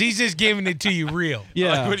it because he's just giving it to you real.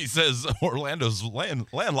 Yeah. Like when he says Orlando's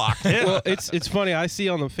landlocked. Well, it's funny. I see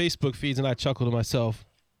on the Facebook feeds, and I chuckle to myself.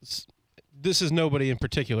 This is nobody in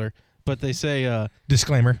particular, but they say,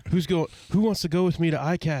 Disclaimer. Who wants to go with me to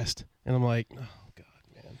ICAST? And I'm like, oh God,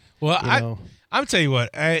 man. Well, You know. I'm tell you what.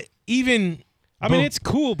 I mean, it's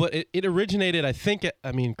cool, but it originated, I think,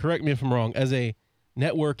 correct me if I'm wrong, as a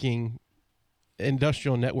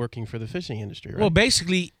industrial networking for the fishing industry, right? Well,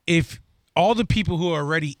 basically, if all the people who are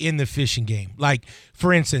already in the fishing game, like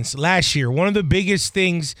for instance, last year, one of the biggest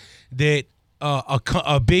things that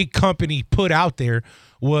a big company put out there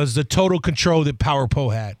was the total control that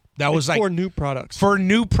PowerPole had. That was like for new products. for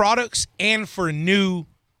new products and for new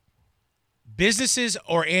businesses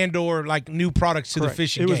or like new products to Correct. the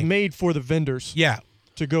fishing It game. was made for the vendors Yeah.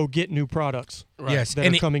 to go get new products. Yes. That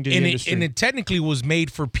and are coming to the and industry. and it technically was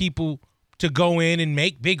made for people to go in and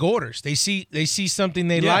make big orders. They see something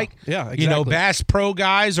they Yeah. like. Yeah, You know, exactly. Bass Pro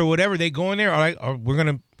guys or whatever, they go in there, all right, we're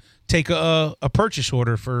going to take a purchase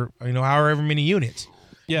order for, however many units.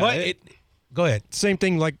 yeah, But go ahead. Same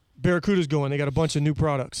thing like Barracuda's going. They got a bunch of new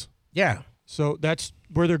products. Yeah. So that's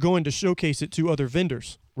where they're going to showcase it to other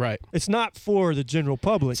vendors. right. It's not for the general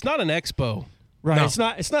public. It's not an expo. right.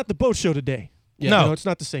 No. It's not the boat show today. Yeah. No. It's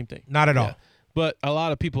not the same thing. Not at all. Yeah. But a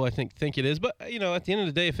lot of people, I think it is. But at the end of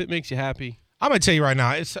the day, if it makes you happy, I'm gonna tell you right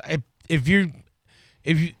now, it's if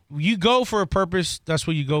you go for a purpose, that's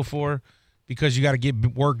what you go for, because you got to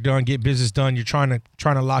get work done, get business done. You're trying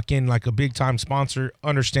to lock in like a big time sponsor.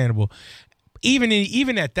 Understandable.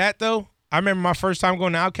 Even at that though, I remember my first time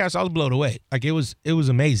going to Outcast, I was blown away. Like it was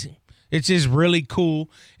amazing. It's just really cool,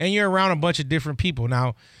 and you're around a bunch of different people.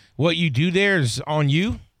 Now, what you do there is on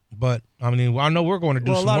you. But I know we're going to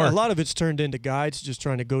do Well, some a work. lot of it's turned into guides, just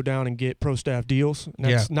trying to go down and get pro staff deals. And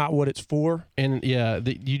that's not what it's for. and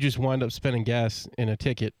you just wind up spending gas in a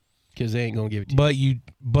ticket because they ain't gonna give it to you.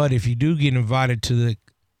 But if you do get invited to the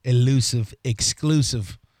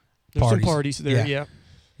exclusive There's parties, some parties there, yeah.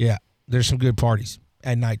 yeah, there's some good parties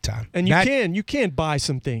at nighttime. And you can buy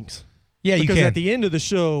some things. yeah, you Because can. at the end of the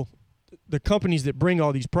show, the companies that bring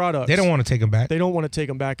all these products, They don't want to take them back. they don't want to take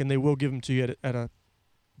them back, and they will give them to you at a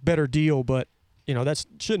better deal. But that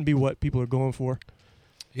shouldn't be what people are going for.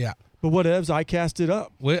 Yeah, But whatevs, I cast it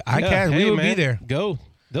up. we Hey, will be man, there. Go.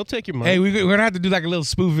 They'll take your money. Hey, we're gonna have to do like a little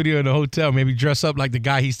spoof video in the hotel. Maybe dress up like the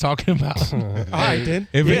guy he's talking about. All right, then.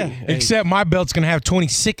 Except my belt's gonna have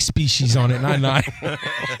 26 species on it, not 9.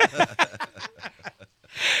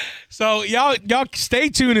 So y'all stay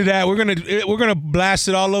tuned to that. We're gonna blast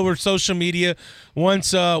it all over social media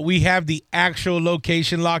once we have the actual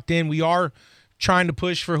location locked in. We are trying to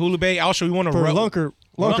push for Hula Bay. Also, we want to For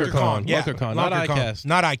LunkerCon. Yeah, LunkerCon, not ICAST.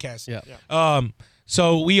 Not ICAST. Yeah.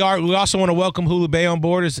 So we also want to welcome Hula Bay on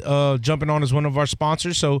board as jumping on as one of our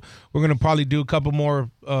sponsors. So we're gonna probably do a couple more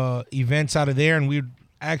events out of there, and we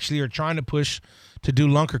actually are trying to push to do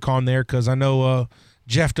LunkerCon there because I know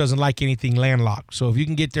Jeff doesn't like anything landlocked. So if you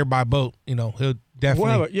can get there by boat, he'll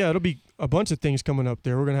definitely. It'll be a bunch of things coming up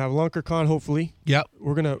there. We're gonna have LunkerCon, hopefully. Yep.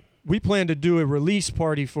 We plan to do a release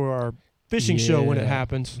party for our fishing show when it Yeah.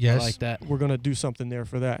 happens. Yes. I like that. We're gonna do something there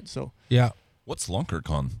for that. So Yeah. What's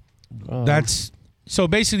LunkerCon? That's so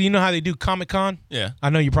basically, you know how they do Comic-Con? Yeah. I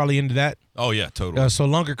know you're probably into that. Oh yeah, totally. So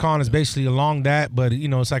LunkerCon is basically along that, but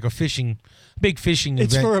it's like a big fishing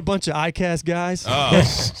it's event. for a bunch of ICAST guys.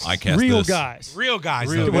 I cast real this. guys. Real guys.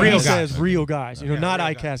 When though. he Real guys. says real guys. Not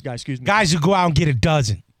ICAST guys. Excuse me. Guys who go out and get a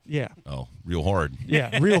dozen. Yeah. Oh, real hard.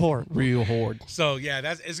 Yeah. Real hard. Real horde. So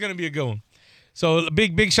yeah, it's gonna be a good one. So a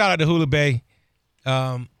big shout out to Hula Bay.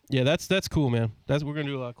 Yeah, that's cool, man. We're gonna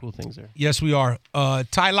do a lot of cool things there. Yes, we are.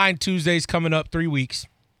 Tie Line Tuesdays coming up 3 weeks.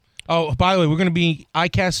 Oh, by the way, we're gonna be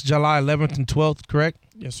ICAST July 11th and 12th, correct?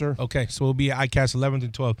 Yes, sir. Okay, so we'll be at ICAST 11th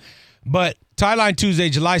and 12th. But Tie Line Tuesday,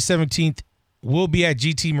 July 17th, we'll be at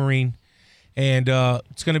GT Marine, and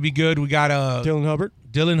it's gonna be good. We got Dylan Hubbard.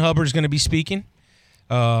 Dylan Hubbard's gonna be speaking.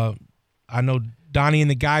 I know Donnie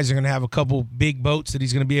and the guys are gonna have a couple big boats that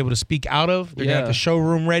he's gonna be able to speak out of. They're gonna have the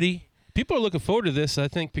showroom ready. People are looking forward to this, I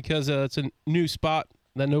think, because it's a new spot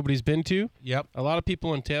that nobody's been to. Yep. A lot of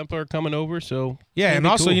people in Tampa are coming over, so Yeah, it's and gonna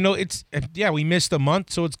be also, cool. we missed a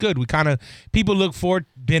month, so it's good. We kind of people look forward,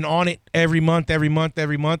 been on it every month,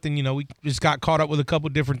 and we just got caught up with a couple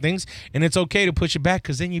different things, and it's okay to push it back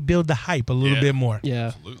because then you build the hype a little bit more. Yeah,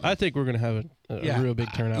 Absolutely. I think we're gonna have a real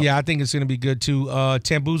big turnout. Yeah, I think it's going to be good too.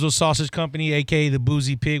 Tambuzo Sausage Company, aka the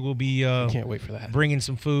Boozy Pig, will be Can't wait for that. bringing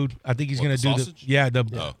some food. I think he's What, going to the do sausage? Yeah, I the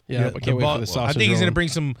can't wait for the sausage. I think he's going to rolling. bring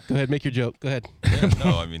some. Go ahead, make your joke. Go ahead. Yeah,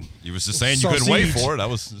 no, I mean, you was just saying you couldn't wait Sausage. for it. I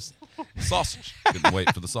was just sausage. Couldn't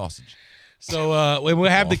wait for the sausage. So we'll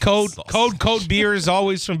have the Sausage. cold beer as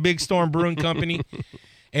always from Big Storm Brewing Company.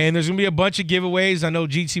 And there's going to be a bunch of giveaways. I know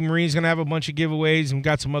GT Marine's going to have a bunch of giveaways, and we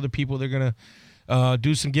got some other people that are going to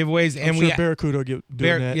do some giveaways. I'm And sure Barracuda will doing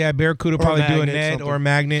that. Yeah, Barracuda Or probably do a magnet, net something. or a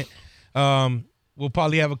magnet. We'll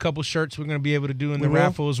probably have a couple shirts we're going to be able to do in the We will.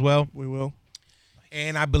 raffle as well. We will.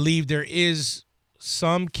 And I believe there is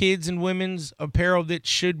some kids and women's apparel that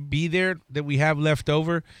should be there that we have left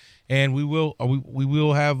over, and we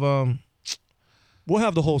will have We'll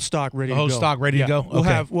have the whole stock ready. The whole to go. stock ready to go? We'll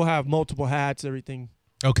Okay. we'll have multiple hats, everything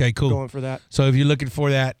okay, cool. going for that. So if you're looking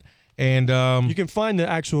for that, and You can find the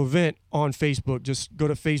actual event on Facebook. Just go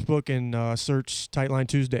to Facebook and search Tightline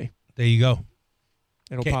Tuesday. there you go.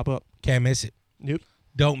 It'll Okay. pop up. Can't miss it. Yep.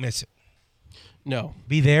 Don't miss it. No.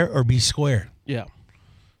 Be there or be square. Yeah.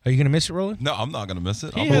 Are you gonna miss it, Roland? No, I'm not going to miss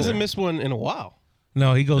it. He I'll be hasn't there. missed one in a while.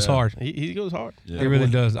 No, he goes hard. He goes hard. Yeah. He really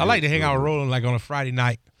does. I like to hang out with Roland like on a Friday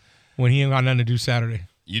night when he ain't got nothing to do Saturday.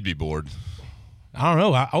 You'd be bored. I don't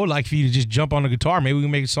know. I would like for you to just jump on the guitar. Maybe we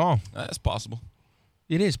can make a song. That's possible.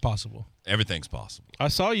 It is possible. Everything's possible. I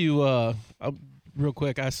saw you real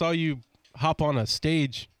quick. I saw you hop on a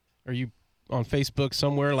stage. Are you on Facebook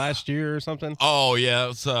somewhere last year or something? Oh yeah,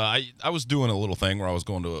 it's, I was doing a little thing where I was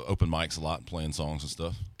going to open mics a lot and playing songs and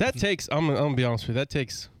stuff. That takes. I'm gonna be honest with you. That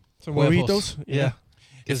takes. Some huevos. huevitos? Yeah.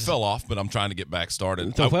 It fell off, but I'm trying to get back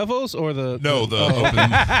started. The huevos or the No, the oh, open.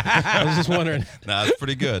 I was just wondering. Nah, it's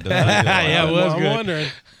pretty good. Yeah, it was I'm good. wondering.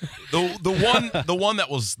 the one that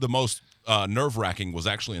was the most nerve wracking was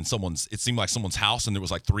actually in someone's. It seemed like someone's house, and there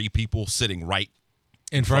was like 3 people sitting right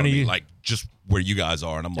In front of me, you. like just where you guys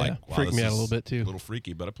are, and I'm like, wow, freaked this me out a is little bit, too. A little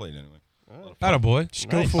freaky, but I played anyway. Attaboy. Just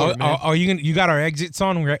go for it, man. Are you gonna? You got our exit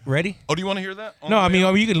song ready? Oh, do you want to hear that? on No, the I mean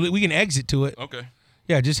band? we can exit to it. Okay.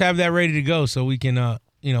 Yeah, just have that ready to go so we can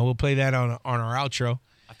we'll play that on our outro.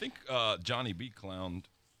 I think Johnny B clowned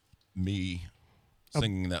me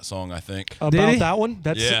singing that song. I think. About Did he? that one?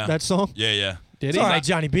 That song? Yeah. Did It's he? all right,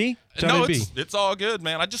 Johnny B. Johnny No, B. it's all good,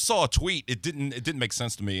 man. I just saw a tweet. It didn't make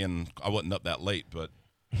sense to me, and I wasn't up that late, but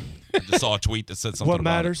I just saw a tweet that said something. What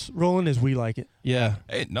about matters, Roland, is we like it. Yeah.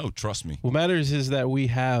 It. Hey, no, trust me. What matters is that we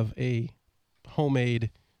have a homemade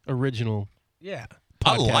original. Yeah.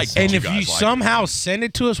 I like that And you if guys you like somehow send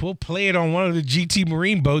it to us, we'll play it on one of the GT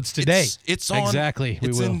Marine boats today. It's on. Exactly, we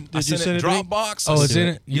It's will. in. Did I you sent send it it to me? Dropbox. Oh, it's I in sent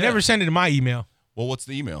it. You never send it to my email. Well, what's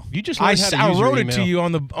the email? You just I learned how to use wrote your it to email. you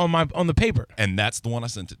on the paper. And that's the one I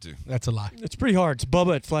sent it to. That's a lie. It's pretty hard. It's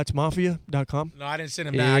Bubba at FlatsMafia.com. No, I didn't send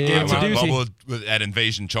him that. I Yeah, gave him to my- do- Bubba at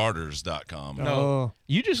invasioncharters.com. No. Oh.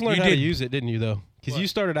 You just learned You how to didn't. use it, didn't you, though? Because you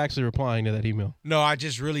started actually replying to that email. No, I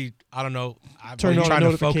just really I don't know. I've Turn been on trying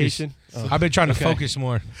a to focus. notification. I've been trying to Okay. focus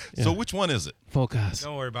more. So which one is it? Focus.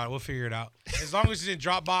 Don't worry about it. We'll figure it out. As long as it's in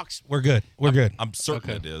Dropbox, we're good. We're good. I'm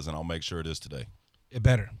certain it is, and I'll make sure it is today. It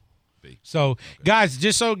better. Be. So, guys,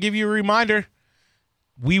 just so give you a reminder,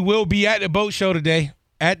 we will be at the boat show today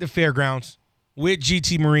at the fairgrounds with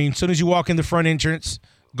GT Marine. As soon as you walk in the front entrance,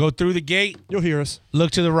 go through the gate, You'll hear us. look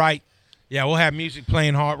to the right. Yeah, we'll have music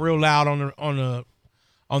playing hard, real loud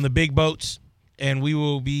on the big boats, and we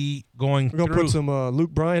will be going We're gonna through. put some Luke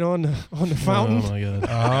Bryan on the fountain. Oh, my God.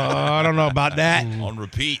 I don't know about that. On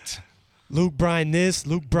repeat. Luke Bryan this,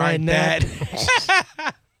 Luke Bryan Like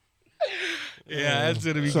that. Yeah, that's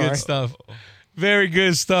gonna be Sorry. good stuff. Very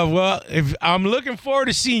good stuff. Well, if I'm looking forward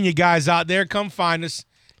to seeing you guys out there, come find us.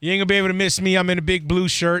 You ain't gonna be able to miss me. I'm in a big blue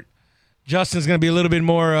shirt. Justin's gonna be a little bit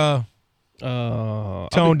more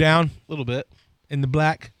toned down A little bit. in the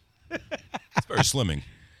black. It's very slimming.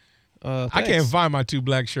 I can't find my 2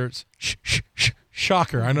 black shirts.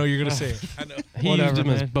 Shocker! I know you're gonna say it. I know. He Whatever, used them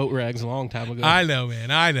as man. boat rags a long time ago. I know,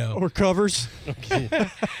 man. I know. Or covers.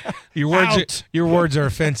 Your Out. words are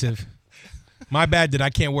offensive. My bad that I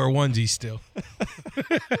can't wear onesies still.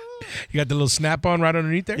 You got the little snap on right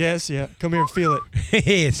underneath there? Yes, yeah. Come here and feel it.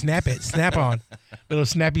 Yeah, snap it. Snap on. Little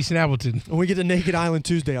snappy snappleton. When we get to Naked Island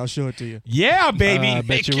Tuesday, I'll show it to you. Yeah, baby. I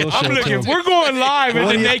bet you will show I'm it looking. to him. We're going live at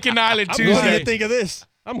What the do you- Naked Island What do you Tuesday. think of this?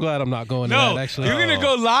 I'm glad I'm not going to No, that, actually. you're gonna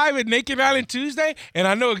go live at Naked Island Tuesday, and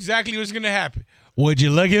I know exactly what's gonna happen. Would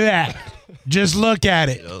you look at that? Just look at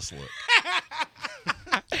it. Just look.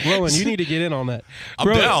 Roland, you need to get in on that. I'm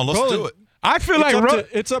down. Let's do it. I feel like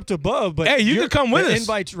it's up to Bub, but hey, you can come with us.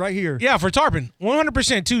 Invite's right here. Yeah, for Tarpon,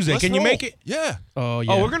 100% Tuesday. Let's Can you roll. make it? Yeah. Oh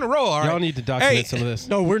yeah. Oh, we're gonna roll. All right. Y'all need to document some of this.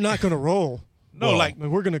 No, we're not gonna roll. No, Well, like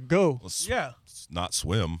We're gonna go. Let's not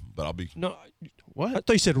swim, but I'll be. No, What? I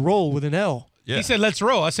thought you said roll with an L. Yeah. he said, let's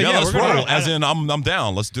roll. I said, yeah, let's we're gonna roll. As in, I'm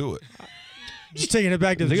down. Let's do it. Just taking it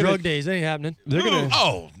back to the drug days. Ain't happening. They're gonna.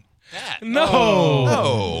 Oh. No.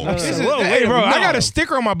 No. This is- Whoa, hey, wait a bro, minute. I got a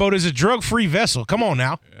sticker on my boat. It's a drug-free vessel. Come on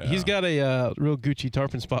now. He's got a real Gucci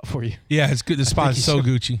tarpon spot for you. Yeah, it's good. The spot is so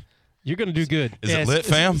Gucci. You're gonna do good. Is it lit,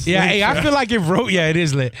 fam? Yeah, hey, I feel like yeah, it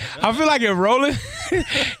is lit. I feel like if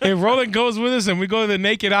Roland goes with us and we go to the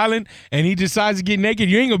naked island and he decides to get naked,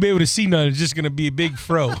 you ain't gonna be able to see nothing. It's just gonna be a big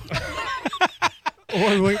fro. Or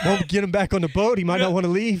we won't get him back on the boat. He might not want to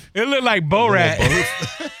leave. It looked like Borat.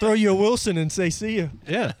 Throw you a Wilson and say see ya.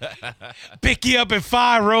 Yeah. Pick you up at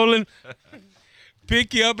 5, Roland.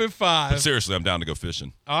 Pick you up at 5. But seriously, I'm down to go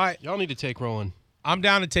fishing. All right, Y'all need to take Roland. I'm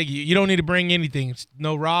down to take you. You don't need to bring anything.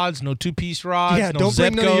 No rods, no 2-piece rods, Yeah, no don't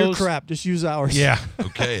bring none of your Zepcos. crap. Just use ours. Yeah,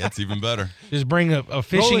 Okay, that's even better. just bring a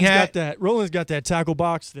fishing hat. Roland's got that tackle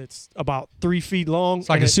box that's about 3 feet long. It's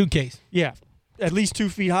like and a suitcase. Yeah, at least 2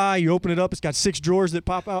 feet high. You open it up, it's got 6 drawers that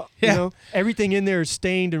pop out. Yeah. You know, everything in there is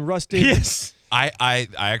stained and rusted. Yes. I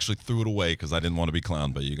actually threw it away because I didn't want to be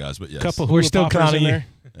clowned by you guys, but yes. Couple We're hula still poppers clowning in you. there.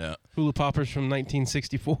 Yeah. Hula poppers from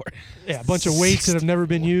 1964. Yeah, a bunch of weights that have never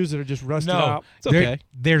been used that are just rusted No, out. It's okay.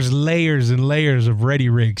 There's layers and layers of Ready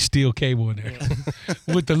Rig steel cable in there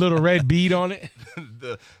with the little red bead on it,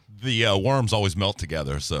 The worms always melt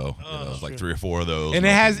together, so it's like 3 or 4 of those. and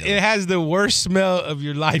it has the worst smell of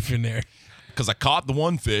your life in there. Because I caught the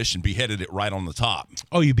one fish and beheaded it right on the top.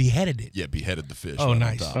 Oh, you beheaded it. Yeah, beheaded the fish. Oh, right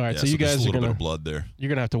nice. On top. All right, Yeah, so you there's guys a are little bit gonna- of blood there. You're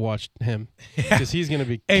gonna have to watch him because he's gonna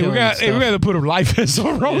be. Hey, killing we got to put a life vest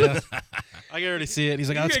on Roland. I can already see it. He's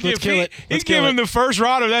like, You let's gotta kill it. He's Let's kill giving it. the first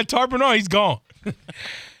rod of that tarpon on. He's gone.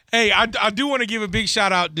 Hey, I do want to give a big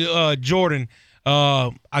shout out to Jordan.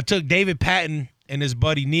 I took David Patton and his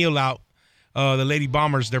buddy Neil out. The Lady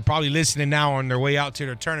Bombers. They're probably listening now on their way out to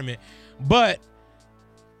their tournament. But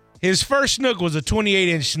his first snook was a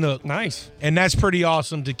 28-inch snook. Nice. And that's pretty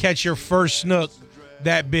awesome to catch your first snook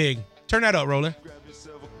that big. Turn that up, Roland.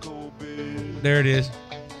 There it is.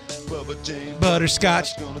 Butterscotch.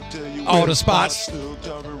 All the spots.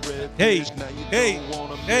 Hey, hey,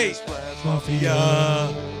 hey. Mafia.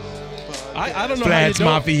 I don't know Flats how you don't.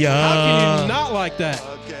 Mafia. How can you not like that?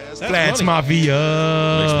 That's Flats funny.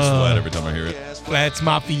 Mafia. Makes me sweat every time I hear it. Flats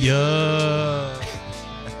Mafia.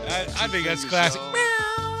 I think that's classic.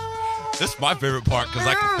 This is my favorite part because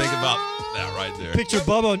I can think about that right there. Picture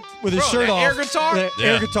Bubba with his Bro, shirt that off. air guitar? That Yeah.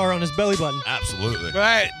 air guitar on his belly button. Absolutely.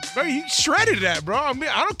 Right. Bro, you shredded that, bro. I mean,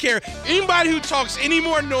 I don't care. Anybody who talks any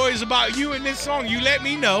more noise about you in this song, you let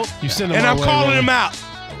me know. You send him and our I'm way, calling Roland. him out.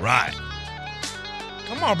 Right.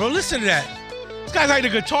 Come on, bro. Listen to that. This guy's like the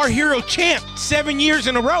Guitar Hero champ 7 years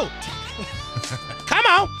in a row. Come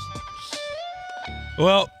on.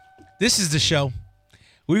 Well, this is the show.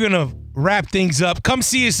 We're going to wrap things up. Come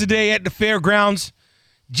see us today at the fairgrounds,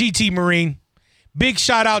 GT Marine. Big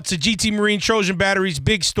shout out to GT Marine, Trojan Batteries,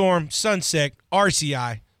 Big Storm, Sunset,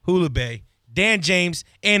 RCI, Hula Bay, Dan James,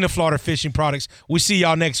 and the Florida Fishing Products. We'll see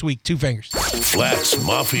y'all next week. 2 fingers. Flats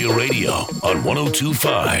Mafia Radio on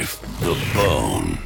 102.5 The Bone.